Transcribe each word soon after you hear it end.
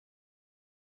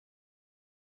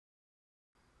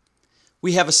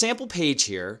We have a sample page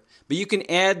here, but you can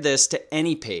add this to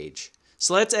any page.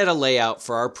 So let's add a layout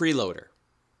for our preloader.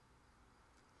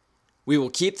 We will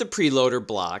keep the preloader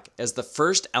block as the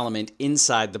first element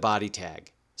inside the body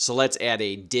tag. So let's add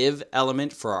a div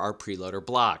element for our preloader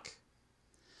block.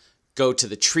 Go to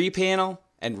the tree panel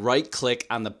and right-click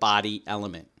on the body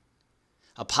element.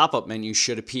 A pop-up menu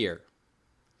should appear.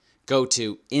 Go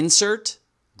to Insert,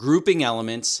 Grouping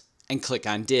Elements, and click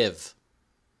on Div.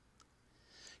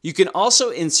 You can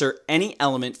also insert any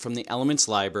element from the Elements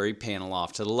Library panel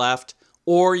off to the left,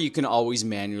 or you can always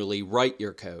manually write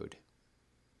your code.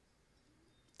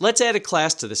 Let's add a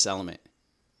class to this element.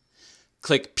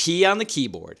 Click P on the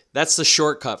keyboard. That's the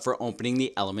shortcut for opening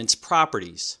the element's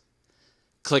properties.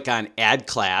 Click on Add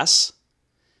Class.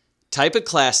 Type a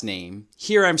class name.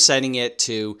 Here I'm setting it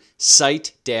to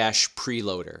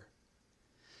Site-Preloader.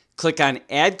 Click on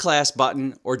Add Class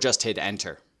button or just hit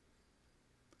Enter.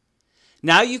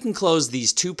 Now you can close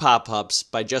these two pop-ups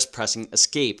by just pressing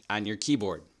Escape on your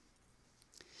keyboard.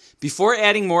 Before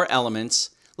adding more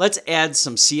elements, let's add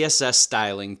some CSS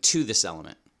styling to this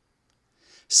element.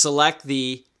 Select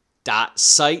the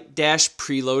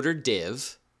 .site-preloader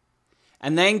div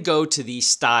and then go to the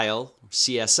Style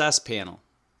CSS panel.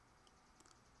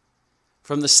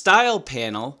 From the Style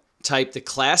panel, type the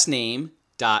class name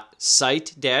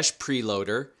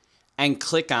 .site-preloader and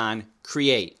click on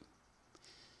Create.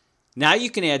 Now you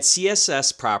can add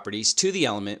CSS properties to the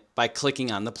element by clicking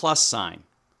on the plus sign.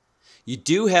 You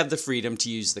do have the freedom to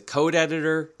use the code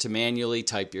editor to manually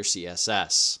type your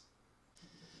CSS.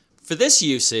 For this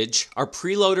usage, our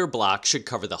preloader block should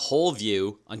cover the whole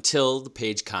view until the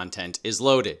page content is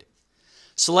loaded.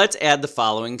 So let's add the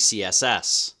following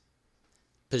CSS.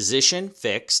 Position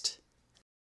fixed.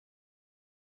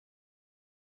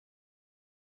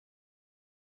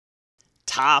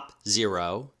 Top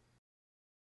 0.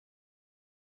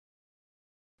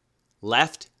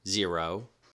 Left 0.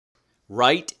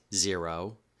 Right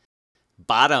 0.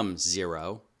 Bottom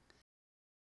 0.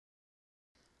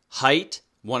 Height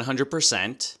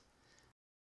 100%.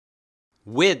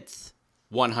 Width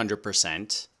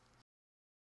 100%.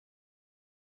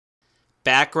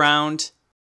 Background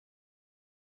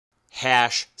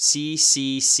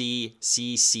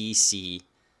 #CCCCCC.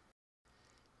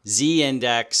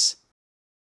 Z-index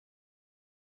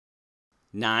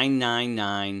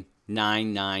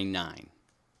 999999.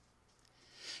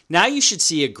 Now you should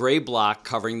see a gray block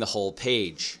covering the whole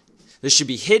page. This should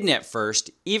be hidden at first,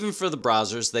 even for the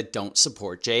browsers that don't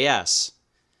support JS.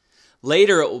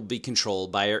 Later it will be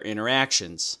controlled by our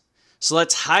interactions. So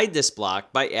let's hide this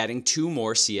block by adding two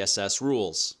more CSS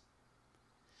rules.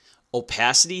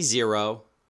 Opacity 0,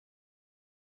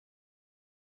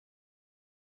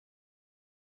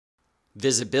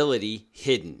 visibility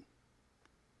hidden.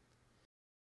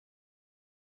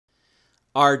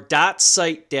 Our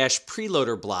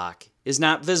 .site-preloader block is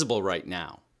not visible right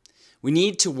now. We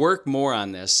need to work more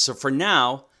on this, so for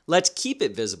now, let's keep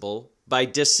it visible by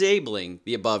disabling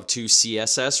the above two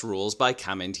CSS rules by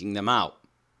commenting them out.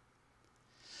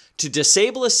 To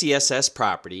disable a CSS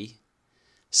property,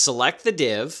 select the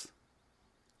div,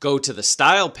 go to the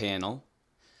Style panel,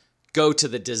 go to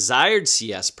the desired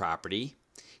CS property.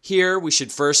 Here we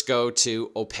should first go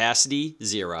to Opacity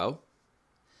 0.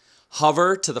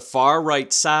 Hover to the far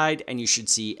right side and you should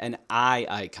see an eye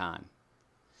icon.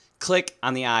 Click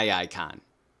on the eye icon.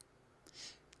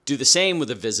 Do the same with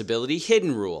the Visibility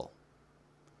Hidden rule.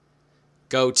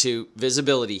 Go to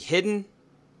Visibility Hidden,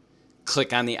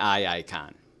 click on the eye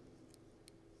icon.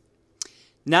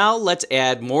 Now let's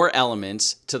add more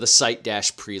elements to the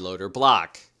site-preloader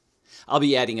block. I'll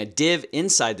be adding a div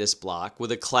inside this block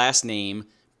with a class name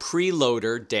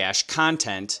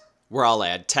preloader-content where I'll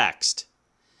add text.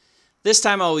 This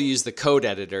time I will use the code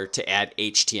editor to add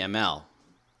HTML.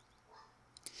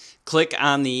 Click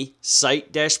on the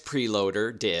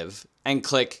site-preloader div and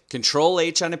click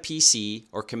Ctrl-H on a PC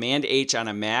or Command-H on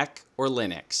a Mac or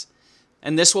Linux.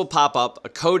 And this will pop up a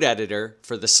code editor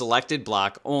for the selected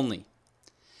block only.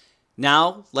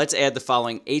 Now let's add the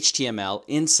following HTML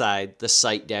inside the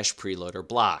site-preloader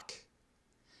block.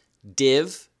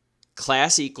 Div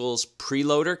class equals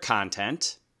preloader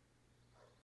content.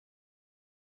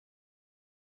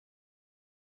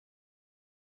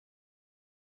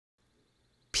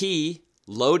 P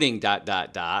loading ...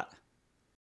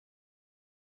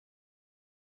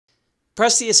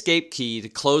 Press the escape key to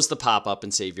close the pop-up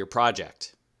and save your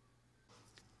project.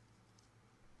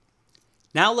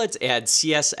 Now let's add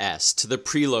CSS to the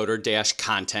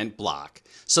preloader-content block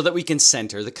so that we can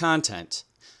center the content.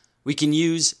 We can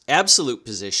use absolute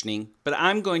positioning, but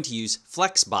I'm going to use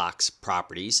flexbox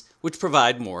properties, which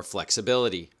provide more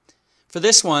flexibility. For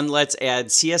this one, let's add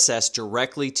CSS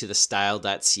directly to the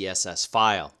style.css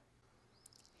file.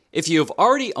 If you have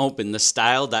already opened the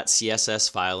style.css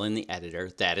file in the editor,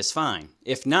 that is fine.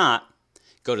 If not,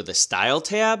 go to the Style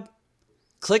tab,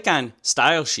 click on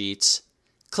Style Sheets,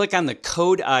 click on the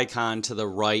code icon to the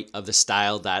right of the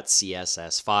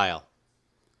style.css file.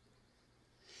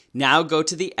 Now go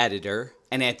to the editor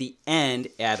and at the end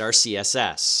add our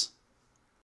CSS.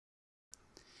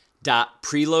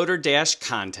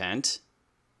 .preloader-content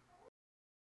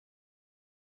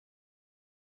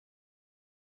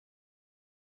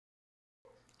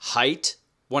height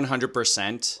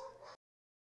 100%,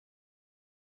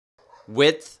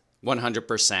 width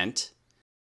 100%,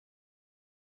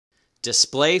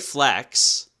 display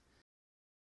flex,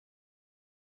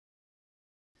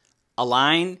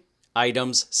 align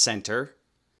items center,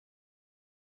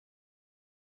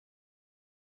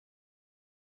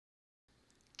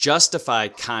 justify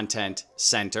content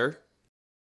center,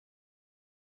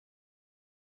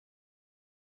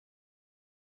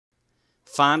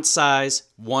 font size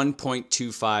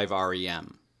 1.25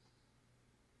 rem.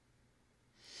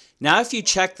 Now if you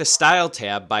check the Style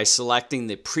tab by selecting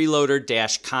the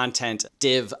Preloader-Content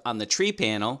div on the tree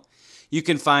panel, you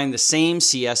can find the same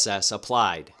CSS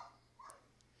applied.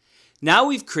 Now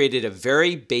we've created a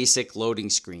very basic loading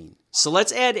screen, so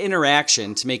let's add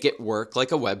interaction to make it work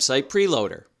like a website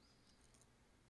preloader.